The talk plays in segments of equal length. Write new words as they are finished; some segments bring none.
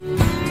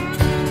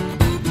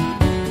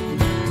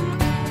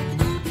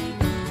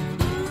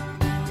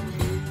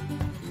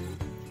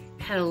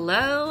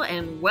Hello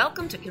and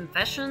welcome to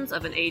Confessions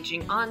of an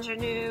Aging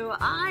Ingenue.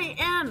 I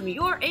am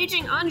your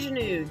aging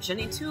ingenue,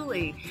 Jenni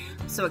Tooley.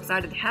 I'm so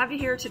excited to have you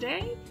here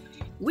today.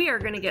 We are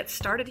going to get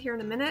started here in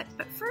a minute,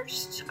 but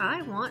first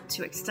I want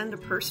to extend a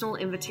personal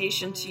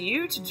invitation to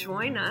you to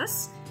join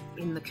us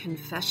in the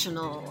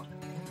confessional.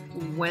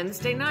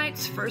 Wednesday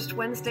nights, first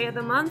Wednesday of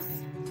the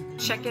month.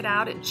 Check it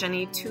out at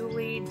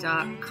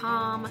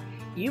jennitooley.com.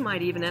 You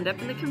might even end up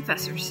in the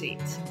confessor seat.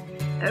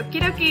 Okie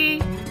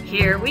dokie,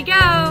 here we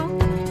go!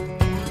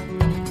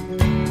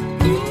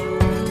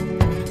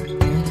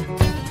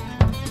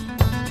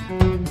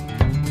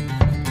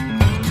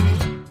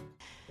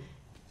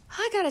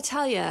 I gotta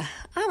tell you,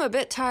 I'm a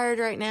bit tired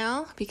right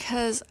now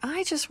because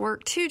I just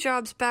worked 2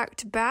 jobs back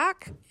to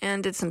back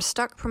and did some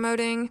stock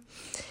promoting,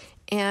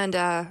 and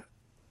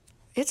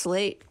it's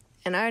late.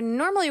 And I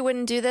normally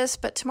wouldn't do this,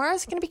 but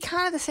tomorrow's going to be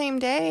kind of the same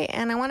day,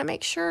 and I want to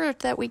make sure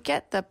that we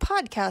get the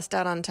podcast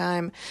out on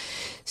time.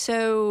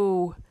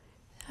 So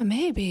I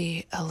may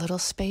be a little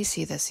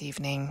spacey this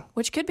evening,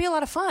 which could be a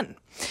lot of fun.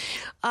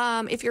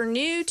 If you're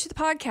new to the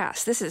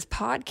podcast, this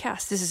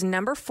is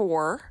number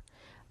 4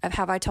 of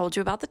Have I Told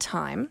You About the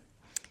Time.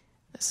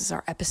 This is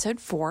our episode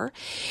 4.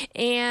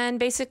 And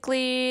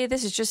basically,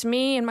 this is just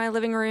me in my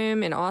living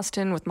room in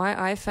Austin with my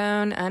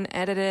iPhone,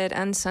 unedited,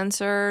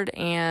 uncensored,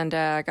 and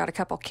got a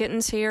couple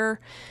kittens here,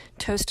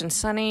 Toast and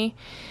Sunny.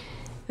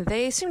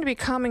 They seem to be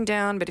calming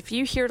down, but if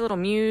you hear little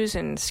mews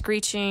and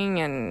screeching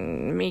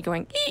and me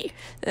going, ee,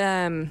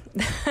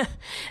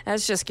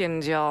 that's just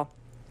kittens, y'all.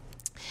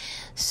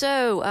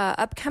 So,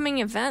 upcoming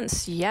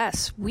events,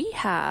 yes, we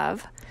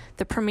have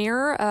the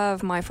premiere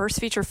of my first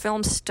feature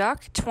film,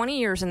 Stuck, 20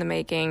 years in the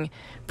making,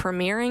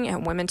 premiering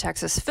at Women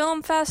Texas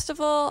Film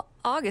Festival,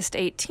 August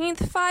 18th,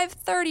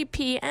 5:30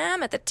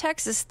 p.m. at the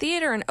Texas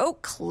Theater in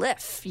Oak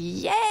Cliff.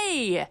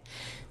 Yay!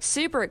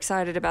 Super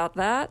excited about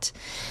that.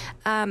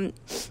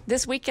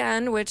 This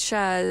weekend, which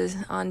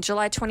on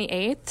July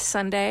 28th,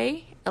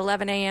 Sunday,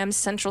 11 a.m.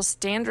 Central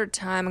Standard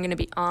Time, I'm going to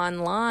be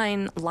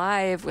online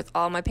live with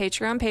all my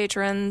Patreon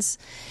patrons.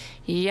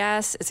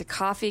 Yes, it's a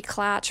coffee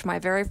clatch, my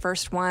very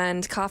first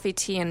one, coffee,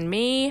 tea, and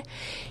me.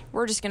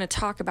 We're just going to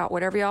talk about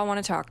whatever y'all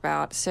want to talk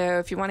about. So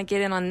if you want to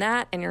get in on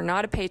that and you're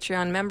not a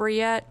Patreon member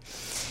yet,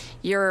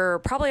 you're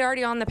probably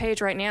already on the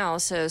page right now,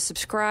 so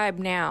subscribe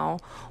now.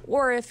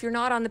 Or if you're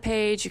not on the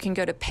page, you can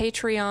go to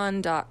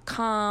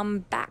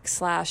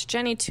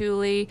patreon.com/Jenni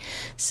Tooley,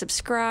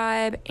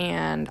 subscribe,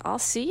 and I'll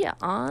see you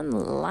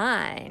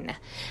online.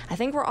 I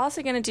think we're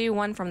also going to do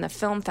one from the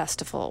film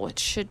festival, which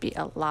should be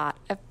a lot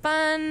of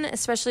fun,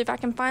 especially if I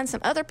can find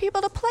some other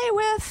people to play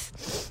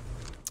with.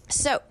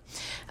 So,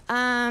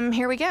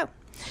 here we go.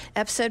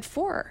 Episode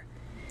 4.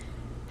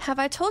 Have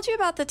I told you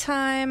about the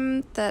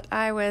time that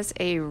I was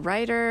a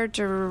writer,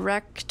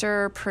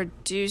 director,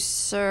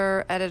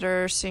 producer,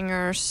 editor,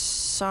 singer,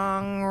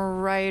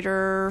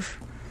 songwriter?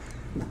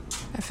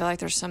 I feel like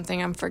there's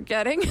something I'm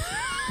forgetting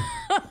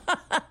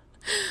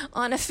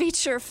on a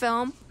feature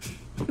film.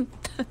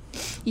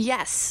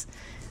 Yes,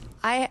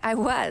 I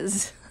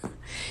was.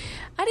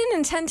 I didn't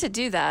intend to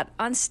do that.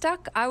 On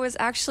Stuck, I was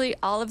actually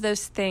all of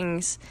those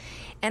things.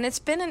 And it's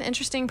been an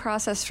interesting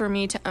process for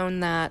me to own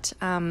that.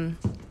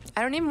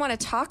 I don't even want to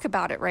talk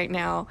about it right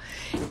now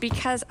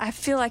because I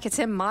feel like it's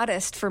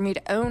immodest for me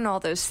to own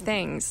all those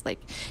things. Like,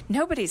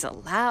 nobody's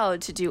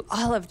allowed to do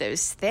all of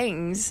those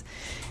things,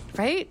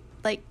 right?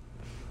 Like,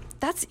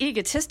 that's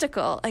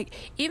egotistical. Like,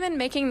 even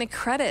making the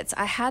credits,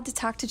 I had to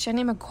talk to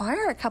Jenni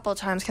McGuire a couple of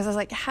times because I was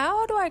like,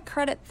 how do I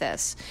credit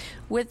this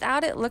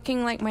without it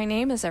looking like my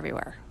name is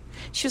everywhere?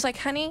 She was like,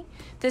 honey,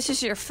 this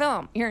is your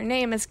film. Your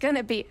name is going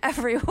to be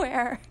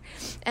everywhere.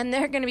 And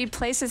there are going to be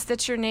places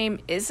that your name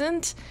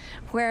isn't,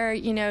 where,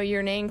 you know,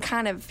 your name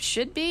kind of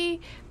should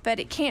be, but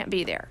it can't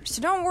be there.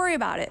 So don't worry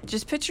about it.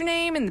 Just put your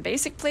name in the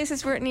basic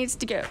places where it needs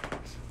to go.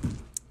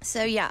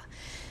 So, yeah,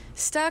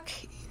 Stuck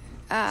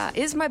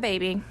is my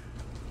baby.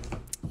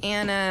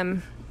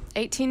 And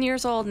 18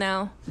 years old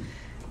now,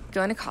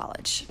 going to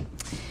college.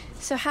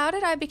 So how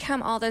did I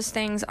become all those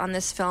things on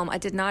this film? I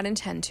did not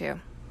intend to.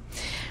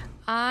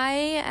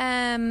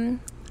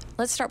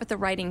 Let's start with the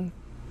writing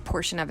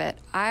portion of it.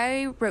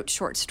 I wrote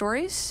short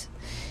stories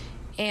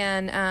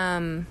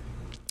and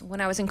when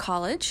I was in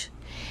college,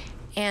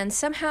 and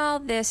somehow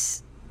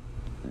this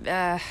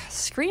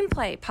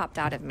screenplay popped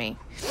out of me,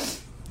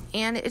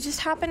 and it just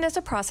happened as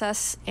a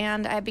process,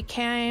 and I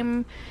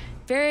became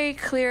very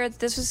clear that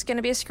this was going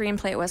to be a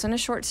screenplay. It wasn't a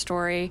short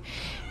story.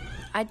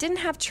 I didn't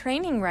have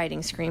training writing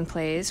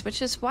screenplays,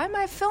 which is why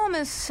my film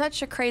is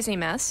such a crazy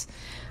mess.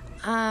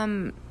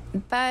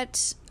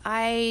 But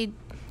I,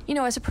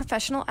 as a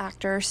professional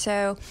actor,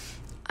 so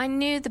I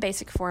knew the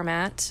basic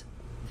format.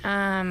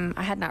 I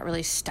had not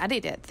really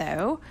studied it,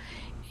 though,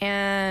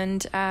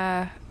 and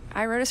I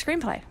wrote a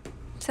screenplay.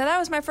 So that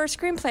was my first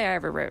screenplay I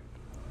ever wrote.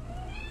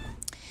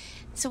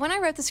 So when I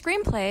wrote the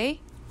screenplay,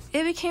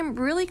 it became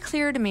really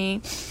clear to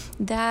me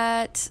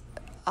that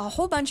a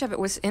whole bunch of it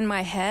was in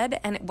my head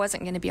and it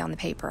wasn't going to be on the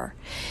paper.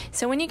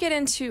 So when you get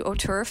into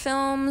auteur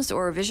films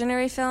or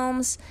visionary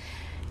films,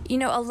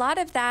 a lot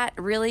of that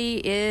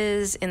really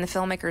is in the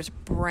filmmaker's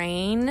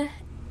brain,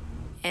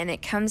 and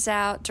it comes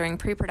out during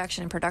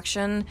pre-production and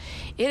production.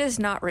 It is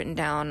not written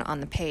down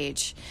on the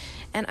page.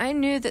 And I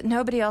knew that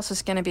nobody else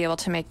was going to be able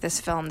to make this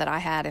film that I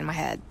had in my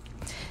head.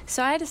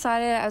 So I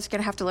decided I was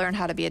going to have to learn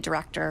how to be a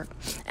director.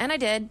 And I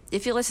did.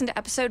 If you listen to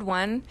episode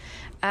 1,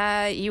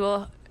 you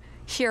will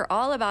hear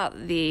all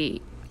about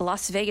the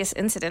Las Vegas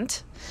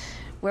incident,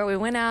 where we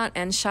went out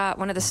and shot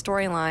one of the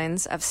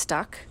storylines of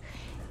Stuck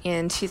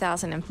in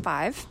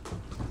 2005.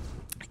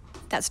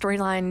 That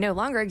storyline no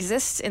longer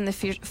exists in the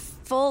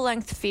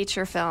full-length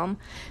feature film,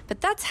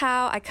 but that's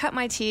how I cut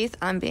my teeth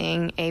on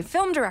being a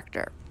film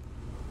director.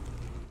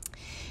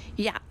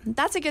 Yeah,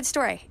 that's a good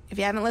story. If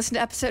you haven't listened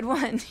to episode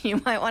 1,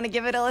 you might want to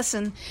give it a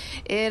listen.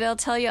 It'll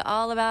tell you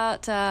all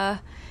about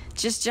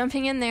just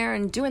jumping in there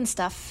and doing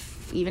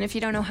stuff, even if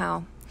you don't know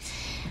how.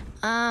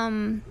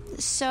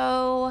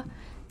 So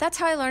that's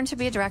how I learned to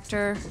be a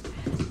director.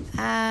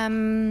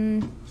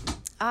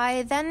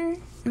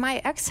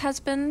 My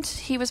ex-husband,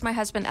 he was my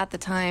husband at the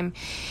time,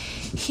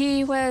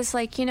 he was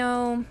like, you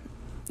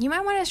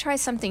might want to try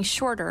something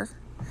shorter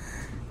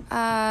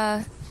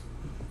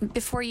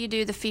before you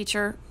do the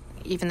feature,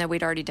 even though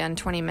we'd already done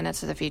 20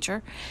 minutes of the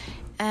feature.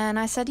 And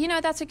I said,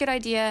 that's a good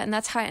idea, and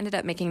that's how I ended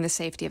up making The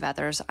Safety of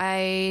Others.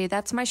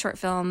 That's my short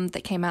film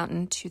that came out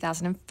in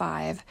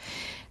 2005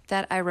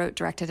 that I wrote,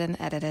 directed, and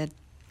edited.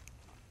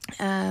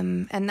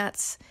 And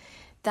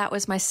that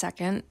was my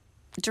second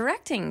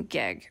directing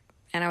gig.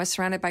 And I was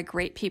surrounded by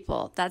great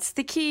people. That's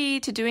the key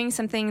to doing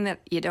something that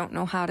you don't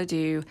know how to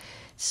do.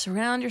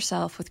 Surround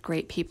yourself with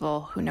great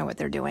people who know what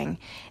they're doing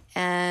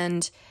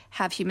and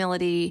have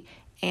humility,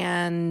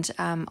 and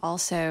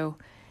also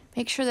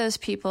make sure those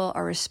people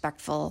are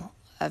respectful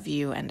of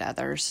you and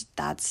others.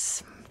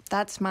 That's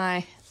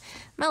my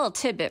little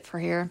tidbit for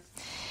here.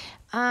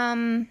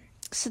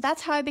 So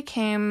that's how I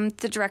became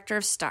the director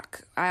of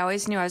Stuck. I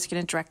always knew I was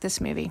going to direct this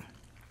movie.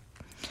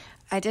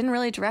 I didn't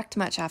really direct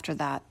much after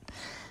that.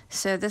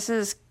 So this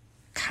is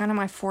kind of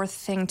my fourth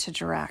thing to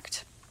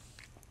direct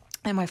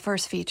and my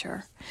first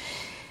feature.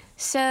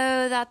 So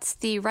that's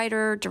the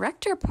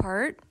writer-director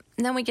part.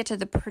 And then we get to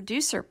the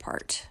producer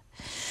part.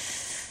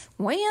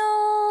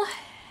 Well,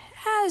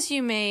 as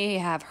you may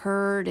have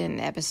heard in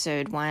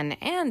episode 1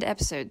 and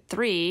episode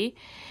 3,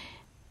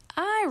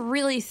 I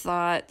really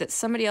thought that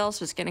somebody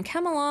else was going to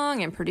come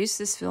along and produce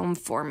this film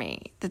for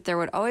me, that there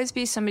would always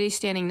be somebody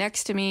standing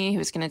next to me who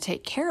was going to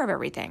take care of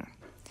everything.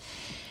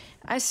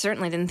 I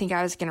certainly didn't think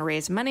I was going to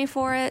raise money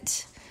for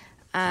it.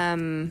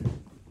 In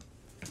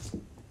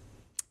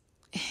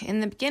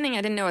the beginning,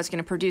 I didn't know I was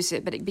going to produce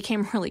it, but it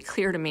became really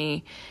clear to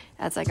me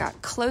as I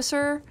got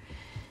closer.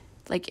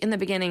 Like in the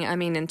beginning, I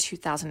mean in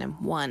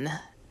 2001.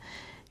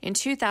 In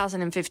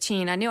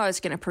 2015, I knew I was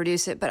going to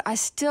produce it, but I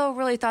still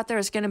really thought there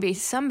was going to be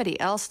somebody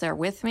else there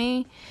with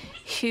me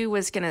who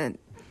was going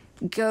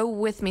to go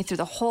with me through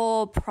the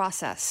whole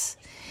process.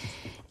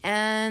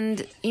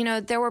 And,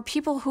 there were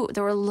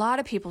a lot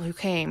of people who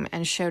came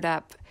and showed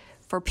up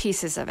for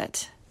pieces of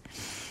it.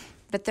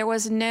 But there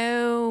was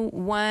no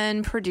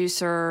one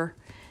producer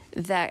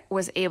that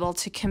was able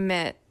to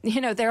commit,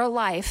 their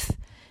life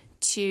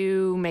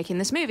to making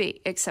this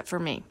movie, except for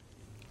me.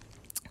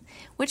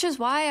 Which is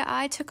why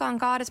I took on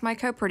God as my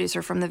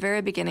co-producer from the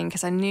very beginning,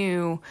 because I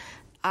knew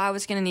I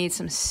was going to need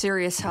some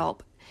serious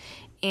help.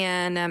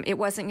 And it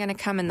wasn't going to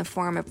come in the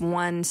form of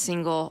one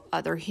single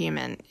other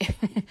human.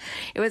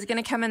 It was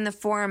going to come in the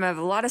form of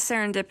a lot of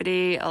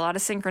serendipity, a lot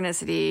of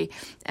synchronicity,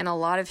 and a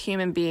lot of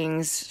human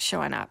beings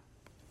showing up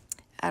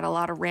at a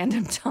lot of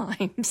random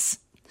times.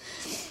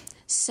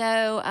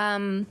 So,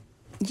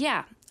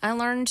 I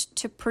learned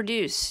to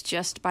produce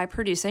just by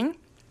producing.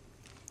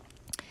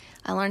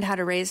 I learned how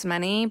to raise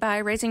money by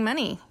raising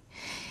money.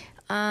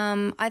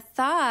 I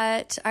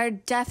thought I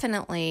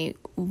definitely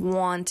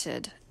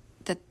wanted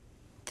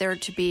there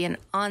to be an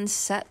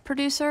on-set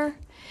producer,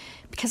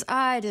 because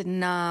I did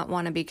not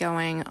want to be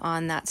going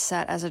on that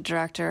set as a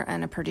director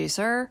and a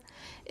producer.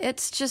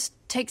 It just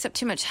takes up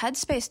too much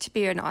headspace to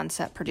be an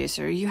on-set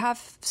producer. You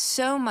have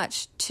so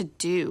much to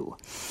do.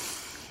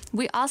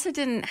 We also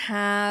didn't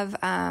have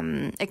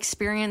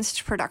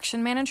experienced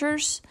production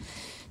managers,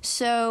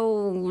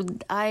 so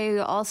I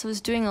also was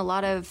doing a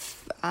lot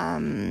of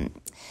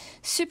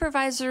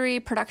supervisory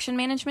production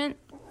management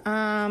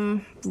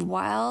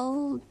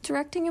while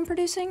directing and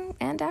producing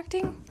and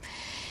acting.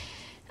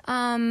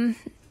 And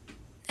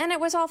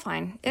it was all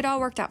fine. It all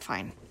worked out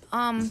fine.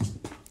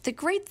 The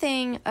great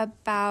thing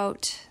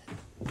about...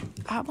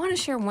 I want to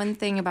share one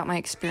thing about my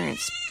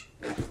experience.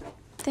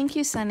 Thank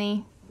you,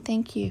 Sonny.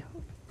 Thank you.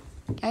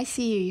 I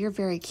see you. You're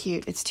very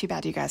cute. It's too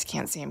bad you guys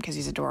can't see him because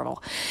he's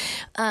adorable.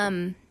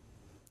 The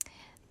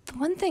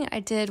one thing I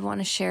did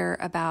want to share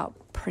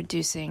about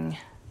producing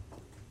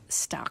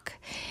Stuck,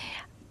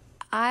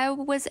 I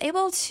was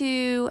able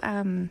to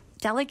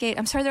delegate.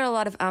 I'm sorry, there are a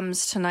lot of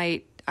ums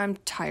tonight. I'm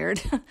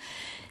tired.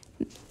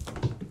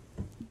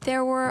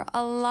 There were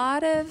a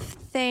lot of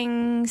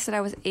things that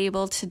I was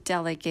able to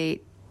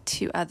delegate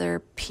to other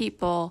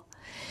people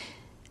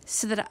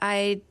so that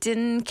I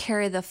didn't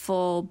carry the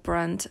full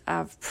brunt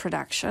of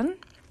production.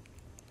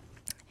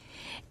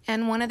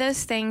 And one of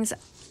those things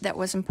that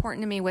was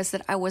important to me was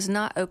that I was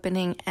not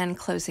opening and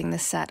closing the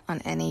set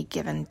on any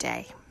given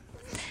day.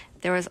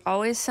 There was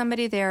always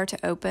somebody there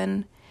to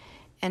open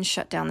and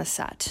shut down the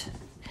set.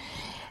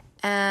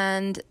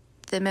 And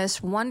the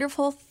most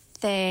wonderful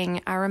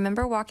thing, I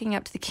remember walking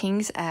up to the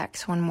King's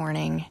X one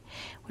morning,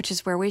 which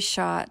is where we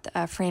shot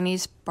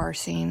Franny's bar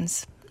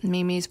scenes,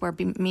 Mimi's, where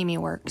Mimi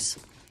works.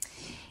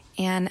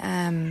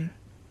 And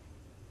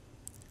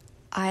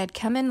I had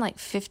come in like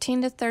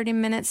 15 to 30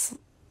 minutes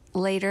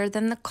later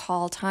than the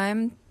call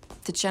time,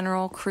 the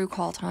general crew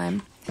call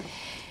time.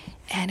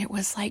 And it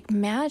was like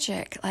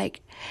magic.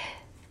 Like,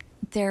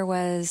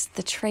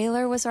 the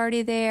trailer was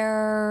already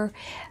there.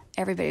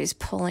 Everybody was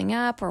pulling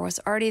up or was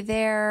already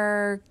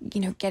there,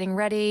 getting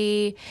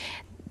ready.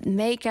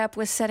 Makeup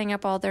was setting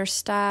up all their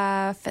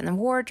stuff, and the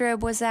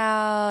wardrobe was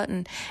out,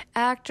 and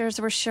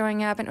actors were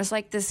showing up, and it was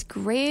like this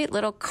great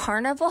little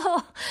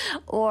carnival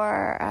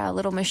or a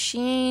little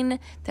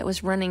machine that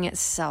was running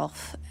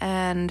itself.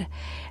 And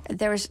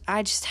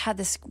I just had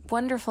this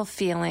wonderful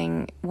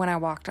feeling when I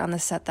walked on the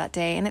set that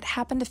day, and it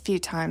happened a few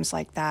times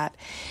like that,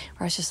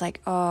 where I was just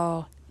like,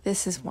 oh,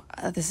 this is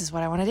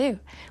what I want to do.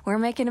 We're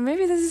making a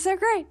movie. This is so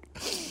great.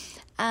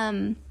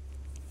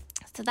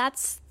 So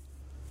that's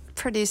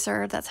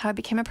producer. That's how I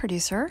became a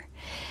producer.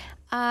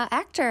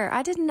 Actor.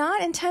 I did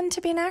not intend to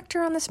be an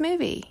actor on this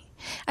movie.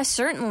 I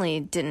certainly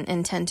didn't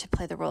intend to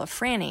play the role of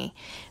Franny.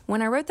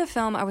 When I wrote the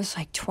film, I was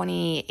like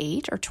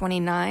 28 or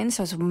 29,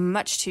 so I was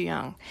much too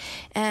young.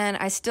 And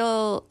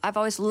I've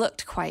always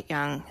looked quite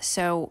young.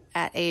 So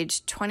at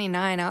age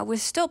 29, I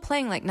was still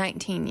playing like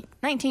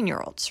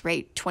 19-year-olds,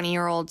 right?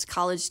 20-year-olds,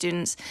 college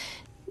students,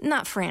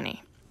 not Franny.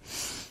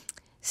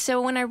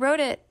 So when I wrote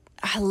it,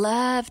 I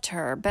loved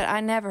her, but I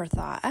never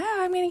thought,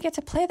 I'm going to get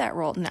to play that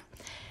role. No.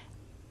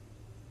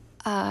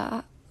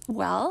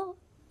 Well,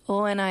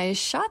 when I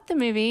shot the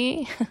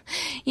movie,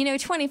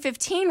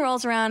 2015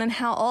 rolls around, and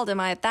how old am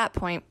I at that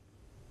point?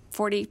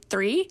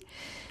 43?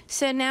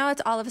 So now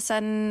it's all of a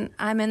sudden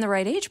I'm in the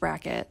right age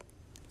bracket.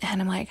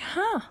 And I'm like,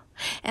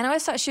 And I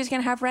always thought she was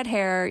going to have red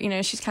hair.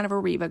 She's kind of a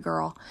Reba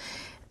girl.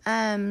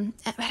 But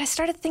I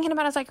started thinking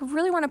about it. I was like, I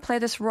really want to play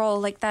this role,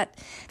 like that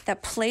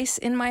place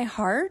in my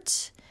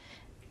heart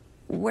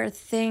where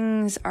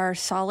things are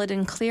solid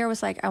and clear.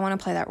 Was like, I want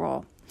to play that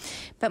role.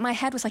 But my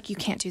head was like, you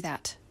can't do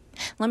that.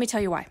 Let me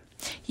tell you why.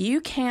 You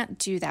can't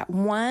do that.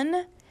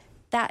 One,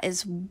 that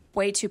is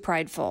way too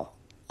prideful.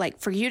 Like,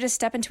 for you to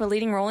step into a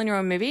leading role in your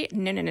own movie?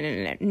 No.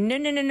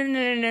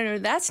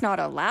 That's not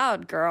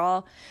allowed,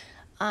 girl.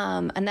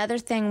 Another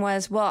thing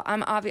was,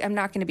 I'm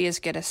not going to be as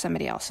good as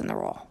somebody else in the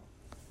role.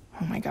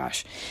 Oh my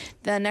gosh.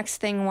 The next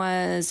thing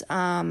was,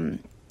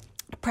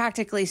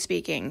 practically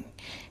speaking,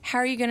 how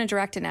are you going to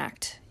direct an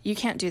act? You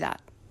can't do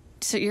that.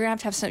 So you're going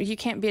to have you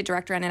can't be a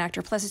director and an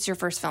actor. Plus, it's your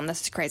first film.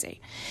 This is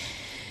crazy.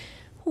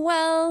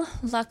 Well,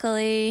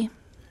 luckily,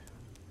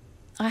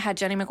 I had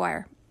Jenni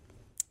McGuire.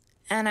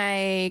 And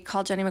I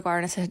called Jenni McGuire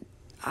and I said,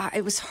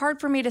 it was hard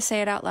for me to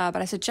say it out loud,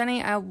 but I said,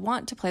 Jenni, I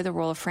want to play the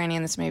role of Franny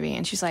in this movie.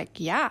 And she's like,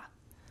 yeah,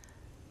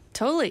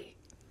 totally.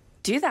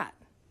 Do that.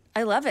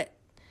 I love it.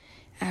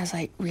 And I was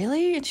like,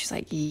 really? And she's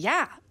like,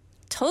 yeah,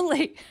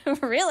 totally.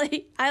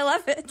 Really? I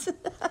love it.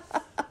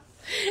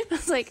 I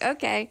was like,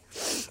 okay,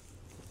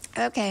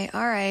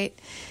 all right.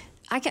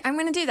 I'm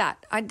going to do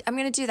that. I'm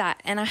going to do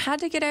that. And I had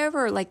to get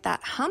over like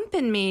that hump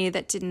in me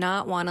that did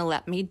not want to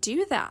let me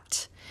do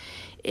that.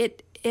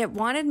 It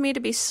wanted me to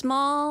be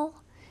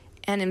small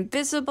and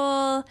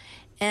invisible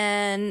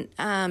and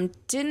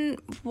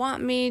didn't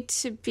want me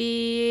to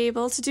be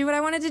able to do what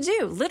I wanted to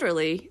do.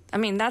 Literally. I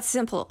mean, that's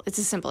simple. It's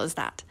as simple as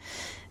that.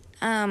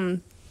 So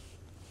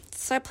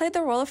I played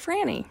the role of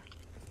Franny.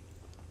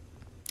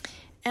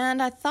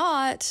 And I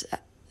thought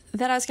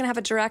that I was going to have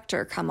a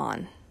director come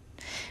on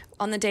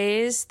the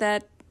days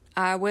that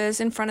I was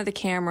in front of the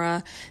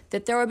camera,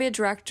 that there would be a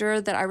director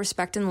that I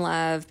respect and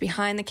love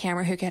behind the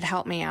camera who could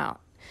help me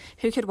out,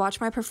 who could watch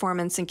my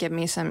performance and give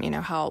me some,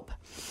 help.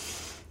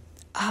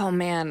 Oh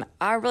man,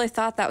 I really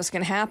thought that was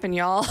going to happen,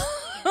 y'all.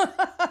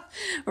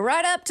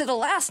 Right up to the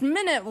last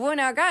minute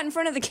when I got in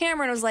front of the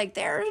camera and I was like,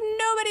 there's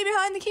nobody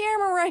behind the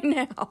camera right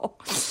now.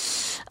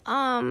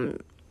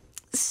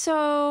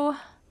 So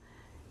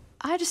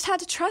I just had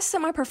to trust that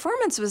my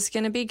performance was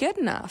going to be good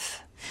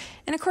enough.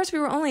 And of course, we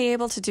were only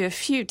able to do a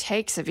few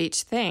takes of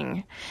each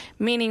thing,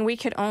 meaning we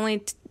could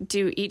only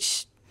do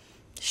each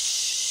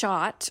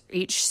shot,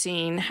 each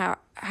scene,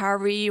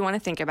 however you want to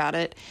think about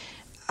it,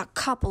 a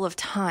couple of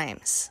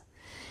times.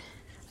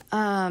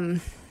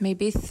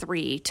 Maybe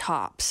 3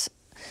 tops.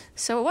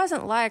 So it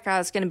wasn't like I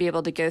was going to be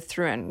able to go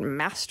through and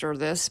master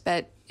this,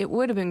 but it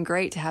would have been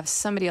great to have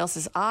somebody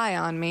else's eye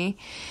on me.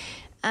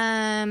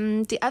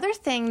 The other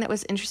thing that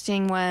was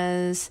interesting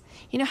was,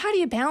 how do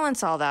you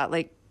balance all that?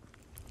 Like,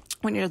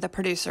 when you're the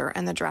producer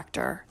and the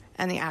director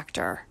and the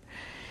actor.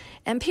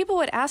 And people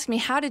would ask me,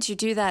 how did you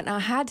do that? And I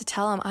had to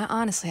tell them, I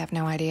honestly have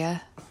no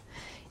idea.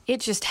 it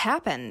just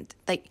happened.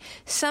 Like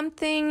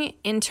something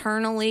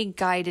internally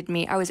guided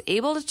me. I was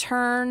able to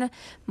turn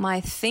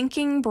my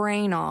thinking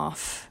brain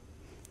off.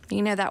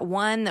 You know, that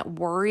one that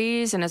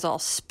worries and is all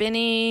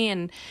spinny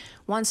and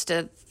wants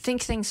to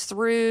think things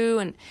through.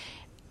 And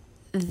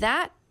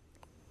that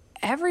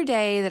every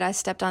day that I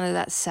stepped onto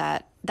that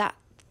set, that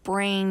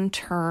brain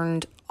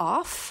turned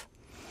off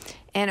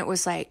and it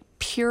was like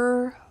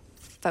pure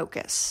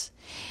focus.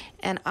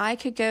 And I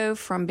could go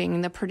from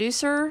being the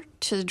producer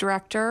to the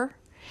director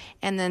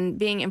and then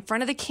being in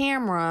front of the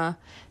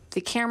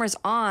camera's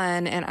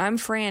on and I'm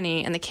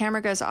Franny and the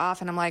camera goes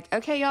off and I'm like,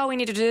 okay, y'all, we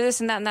need to do this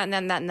and that and that and that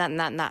and that and that and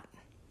that and that.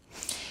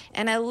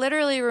 And I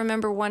literally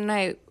remember one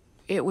night,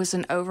 it was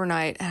an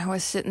overnight, and I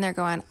was sitting there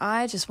going,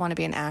 I just want to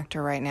be an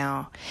actor right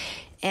now.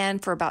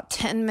 And for about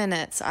 10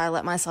 minutes, I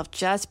let myself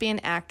just be an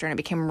actor, and it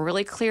became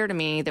really clear to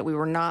me that we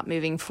were not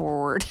moving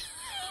forward.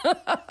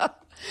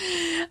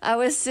 I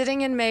was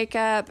sitting in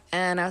makeup,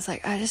 and I was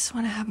like, I just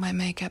want to have my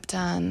makeup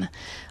done.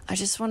 I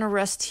just want to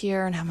rest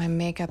here and have my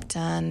makeup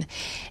done.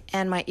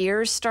 And my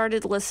ears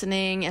started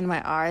listening, and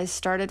my eyes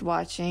started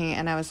watching,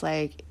 and I was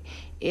like,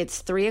 it's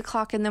 3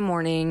 o'clock in the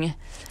morning.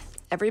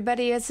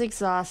 Everybody is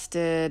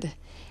exhausted,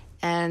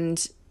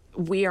 and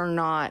we are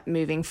not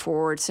moving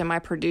forward. So my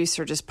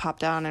producer just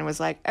popped on and was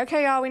like,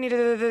 okay, y'all, we need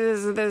to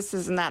do this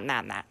and that and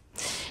that and that.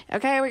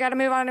 Okay, we got to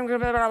move on. And blah,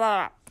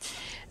 blah,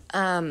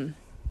 blah.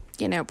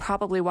 You know,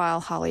 probably while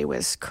Holly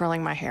was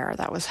curling my hair,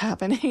 that was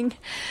happening.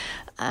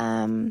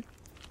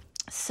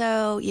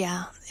 So,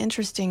 yeah,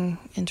 interesting.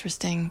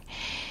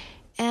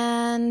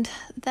 And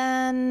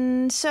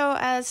then, so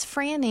as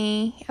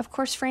Franny, of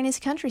course, Franny's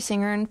a country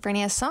singer, and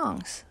Franny has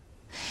songs.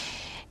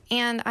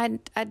 And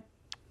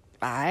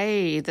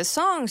the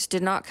songs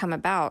did not come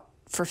about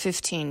for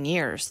 15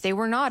 years. They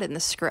were not in the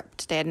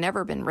script. They had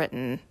never been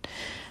written.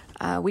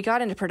 We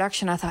got into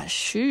production. I thought,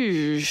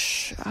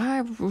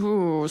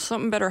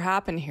 something better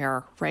happen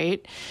here,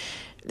 right?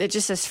 It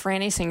just says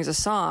Franny sings a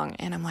song.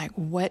 And I'm like,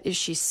 what is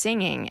she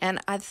singing? And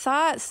I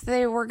thought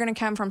they were going to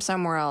come from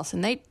somewhere else.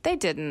 And they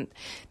didn't.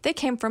 They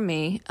came from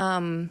me.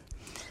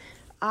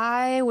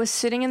 I was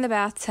sitting in the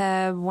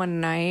bathtub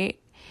one night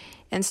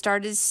and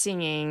started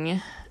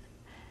singing,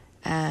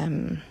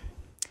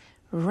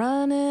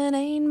 running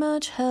ain't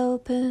much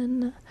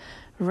helping,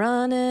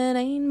 running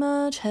ain't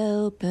much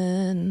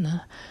helping,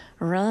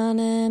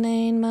 running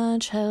ain't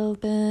much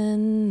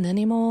helping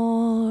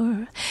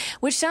anymore,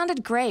 which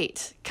sounded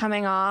great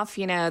coming off,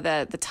 you know,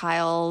 the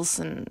tiles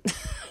and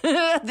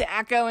the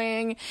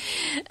echoing.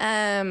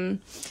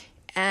 And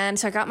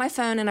so I got my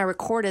phone and I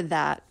recorded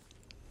that.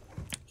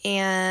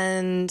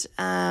 And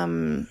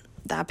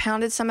I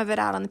pounded some of it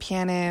out on the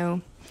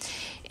piano,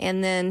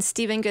 and then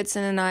Stephen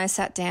Goodson and I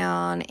sat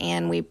down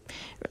and we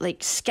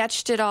like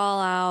sketched it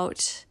all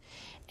out,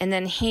 and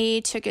then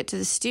he took it to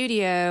the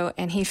studio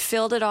and he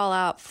filled it all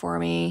out for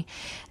me.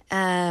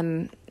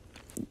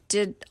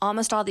 Did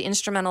almost all the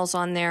instrumentals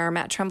on there.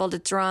 Matt Trumbull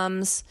did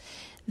drums.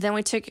 Then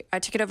I took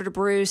it over to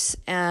Bruce,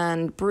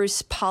 and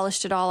Bruce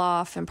polished it all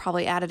off and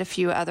probably added a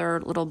few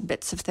other little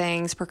bits of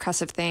things,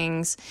 percussive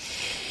things.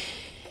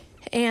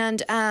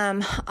 And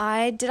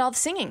I did all the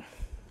singing.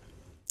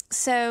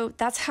 So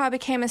that's how I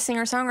became a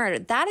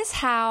singer-songwriter. That is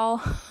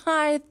how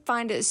I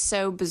find it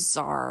so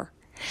bizarre.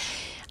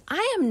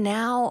 I am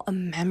now a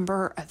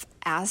member of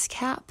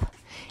ASCAP,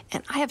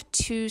 and I have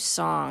 2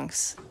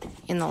 songs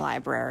in the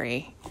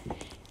library.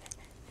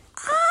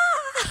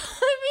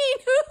 I mean,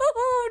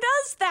 who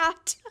does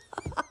that?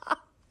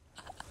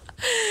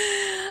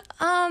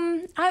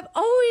 I've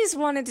always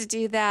wanted to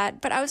do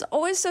that, but I was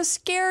always so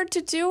scared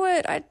to do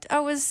it.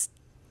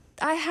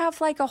 I have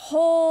like a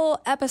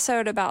whole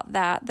episode about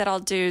that I'll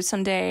do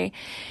someday,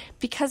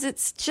 because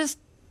it's just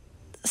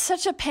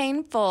such a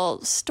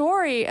painful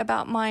story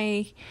about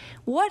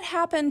what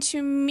happened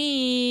to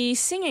me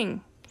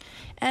singing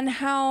and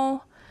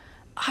how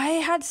I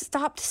had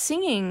stopped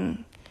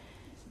singing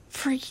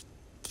for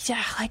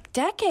like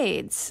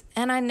decades,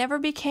 and I never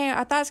became,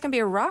 I thought I was going to be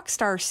a rock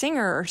star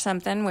singer or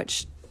something,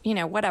 which, you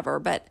know, whatever,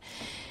 but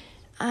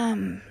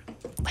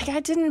like I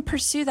didn't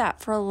pursue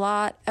that for a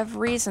lot of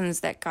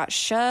reasons that got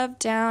shoved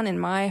down in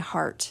my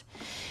heart.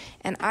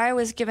 And I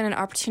was given an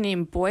opportunity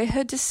in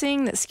boyhood to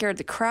sing that scared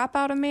the crap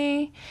out of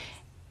me.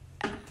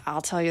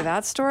 I'll tell you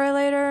that story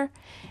later.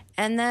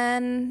 And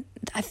then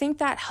I think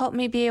that helped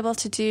me be able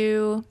to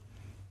do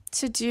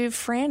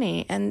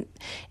Franny, and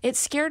it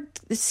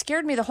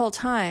scared me the whole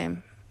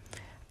time.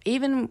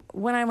 Even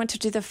when I went to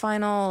do the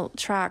final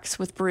tracks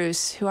with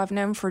Bruce, who I've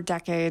known for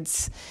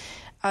decades,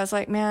 I was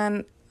like,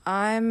 man,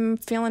 I'm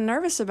feeling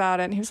nervous about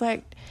it. And he was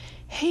like,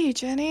 hey,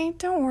 Jenni,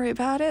 don't worry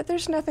about it.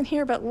 There's nothing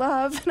here but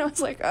love. And I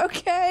was like,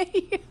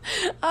 okay,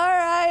 all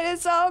right,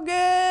 it's all good.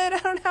 I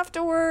don't have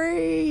to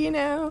worry, you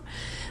know.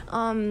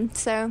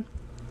 So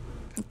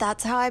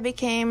that's how I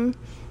became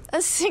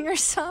a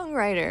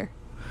singer-songwriter.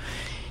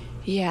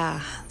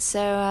 Yeah,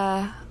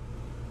 so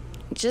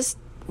just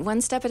one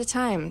step at a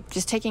time,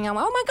 just taking on, oh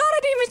my God, I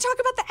didn't even talk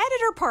about the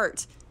editor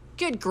part.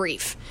 Good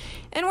grief.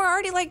 And we're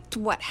already like,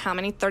 how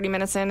many, 30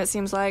 minutes in, it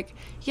seems like?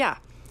 Yeah.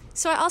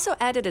 So I also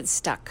edited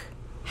Stuck,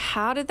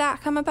 How did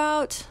that come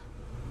about?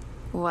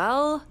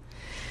 Well,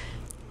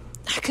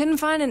 I couldn't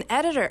find an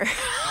editor.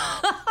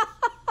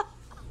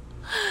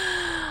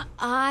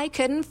 I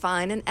couldn't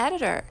find an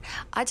editor.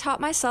 I taught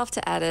myself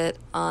to edit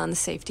on the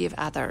safety of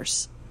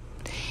others.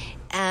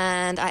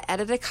 And I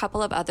edited a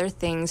couple of other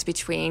things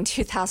between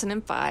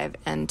 2005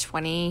 and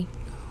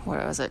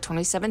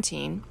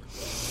 2017.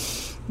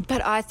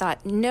 But I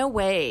thought, no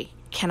way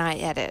can I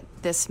edit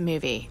this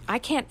movie. I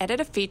can't edit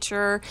a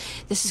feature.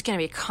 This is going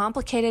to be a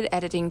complicated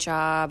editing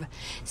job.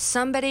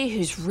 Somebody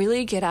who's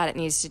really good at it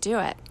needs to do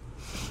it.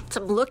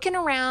 So I'm looking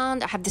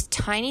around. I have this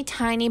tiny,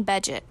 tiny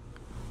budget.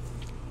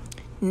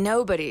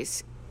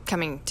 Nobody's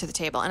coming to the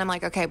table. And I'm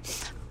like, okay,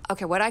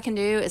 what I can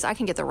do is I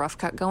can get the rough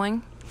cut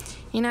going.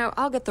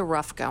 I'll get the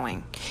rough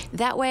going.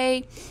 That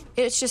way,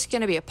 it's just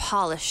going to be a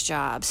polished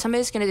job.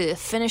 Somebody's going to do the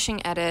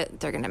finishing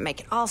edit. They're going to make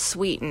it all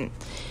sweet. And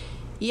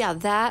yeah,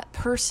 that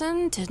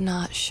person did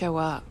not show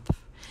up.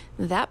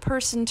 That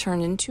person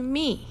turned into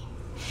me.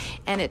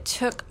 And it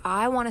took,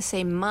 I want to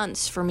say,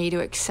 months for me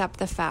to accept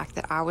the fact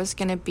that I was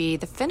going to be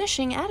the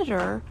finishing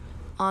editor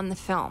on the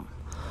film.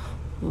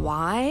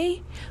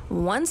 Why?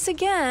 Once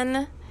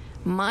again,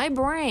 my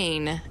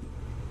brain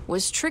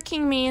was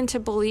tricking me into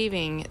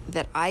believing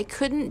that I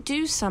couldn't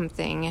do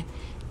something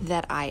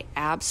that I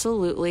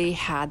absolutely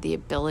had the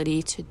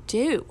ability to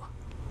do.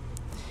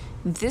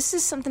 This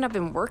is something I've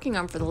been working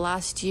on for the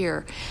last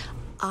year.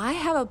 I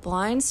have a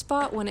blind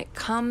spot when it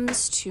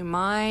comes to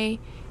my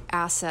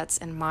assets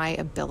and my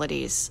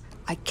abilities.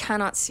 I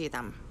cannot see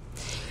them.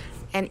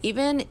 And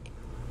even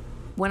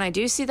when I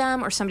do see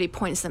them or somebody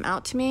points them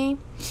out to me,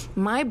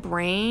 my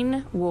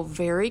brain will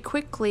very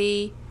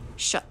quickly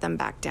shut them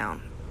back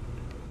down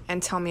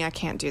and tell me I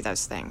can't do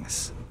those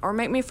things or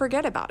make me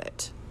forget about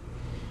it.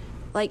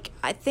 Like,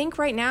 I think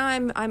right now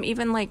I'm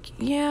even like,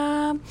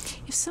 yeah,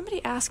 if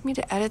somebody asked me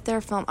to edit their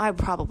film, I'd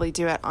probably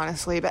do it,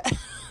 honestly. But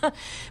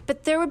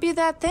but there would be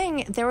that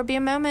thing. There would be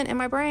a moment in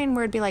my brain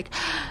where it'd be like,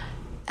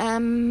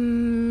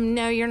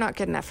 no, you're not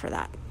good enough for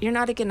that. You're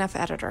not a good enough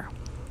editor.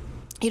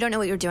 You don't know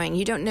what you're doing.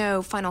 You don't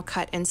know Final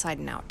Cut inside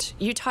and out.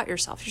 You taught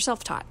yourself. You're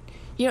self-taught.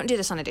 You don't do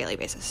this on a daily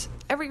basis.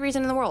 Every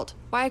reason in the world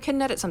why I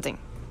couldn't edit something.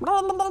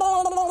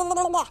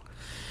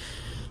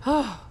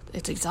 Oh,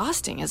 it's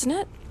exhausting, isn't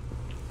it?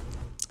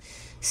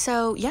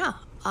 So, yeah,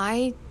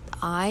 I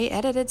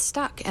edited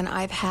Stuck, and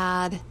I've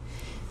had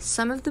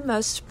some of the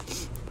most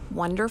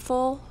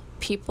wonderful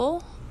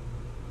people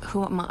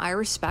whom I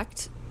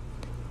respect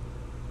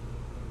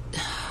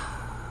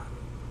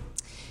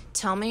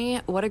tell me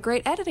what a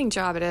great editing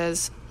job it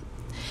is.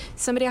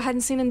 Somebody I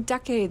hadn't seen in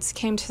decades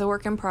came to the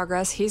work in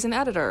progress. He's an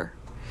editor.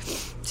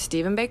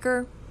 Stephen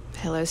Baker.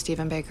 Hello,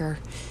 Stephen Baker.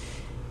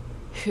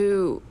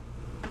 Who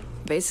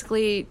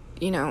basically,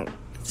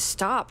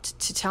 stopped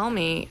to tell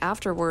me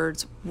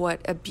afterwards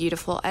what a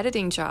beautiful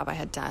editing job I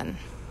had done.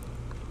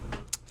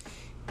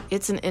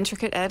 It's an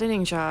intricate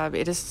editing job.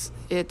 It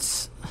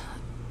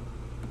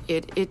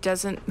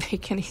doesn't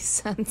make any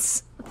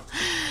sense.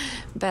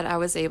 But I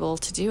was able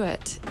to do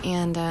it.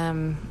 And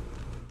I'm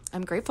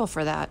grateful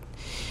for that.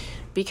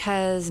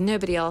 Because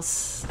nobody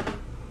else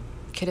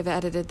could have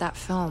edited that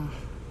film.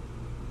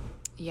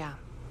 Yeah.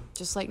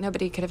 Just like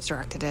nobody could have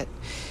directed it.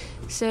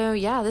 So,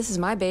 yeah, this is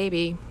my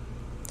baby.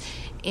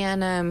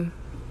 And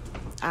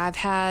I've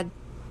had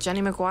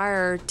Jenni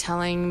McGuire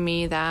telling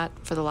me that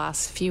for the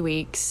last few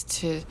weeks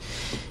to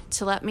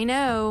let me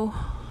know,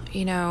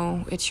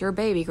 it's your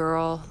baby,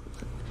 girl.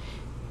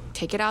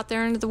 Take it out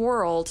there into the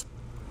world.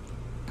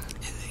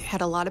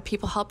 Had a lot of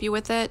people help you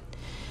with it.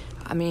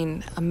 I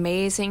mean,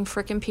 amazing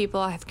freaking people.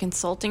 I have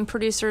consulting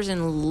producers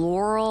in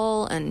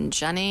Laurel and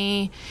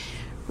Jenni.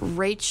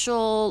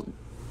 Rachel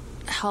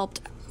helped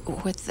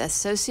with the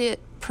associate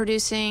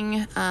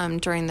producing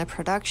during the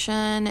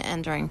production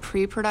and during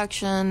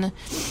pre-production.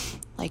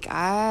 Like,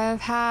 I've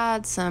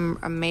had some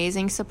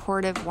amazing,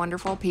 supportive,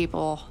 wonderful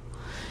people.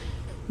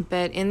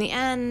 But in the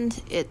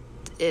end,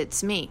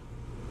 it's me.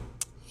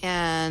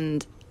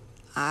 And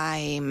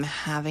I'm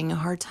having a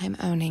hard time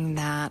owning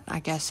that. I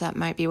guess that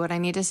might be what I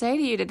need to say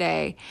to you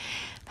today.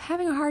 I'm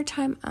having a hard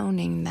time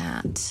owning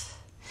that.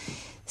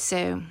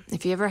 So,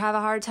 if you ever have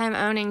a hard time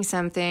owning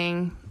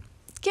something,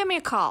 give me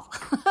a call.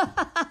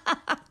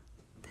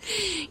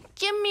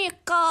 Give me a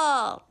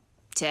call.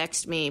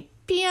 Text me,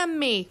 PM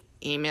me,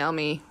 email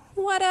me,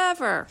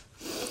 whatever.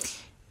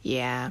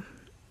 Yeah.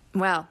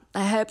 Well,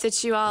 I hope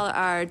that you all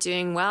are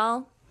doing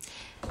well.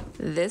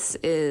 This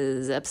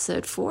is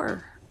episode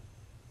 4.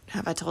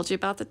 Have I told you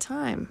about the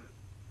time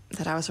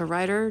that I was a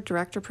writer,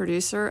 director,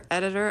 producer,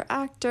 editor,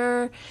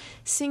 actor,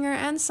 singer,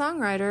 and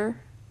songwriter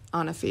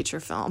on a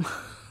feature film?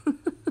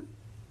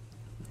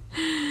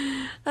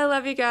 I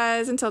love you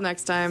guys. Until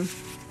next time.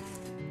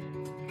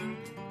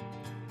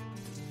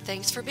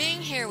 Thanks for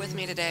being here with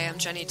me today. I'm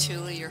Jenni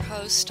Tooley, your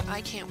host.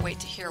 I can't wait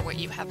to hear what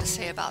you have to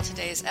say about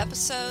today's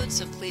episode,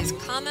 so please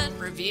comment,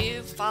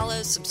 review,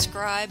 follow,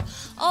 subscribe,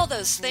 all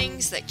those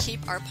things that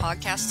keep our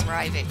podcast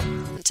thriving.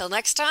 Until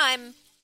next time.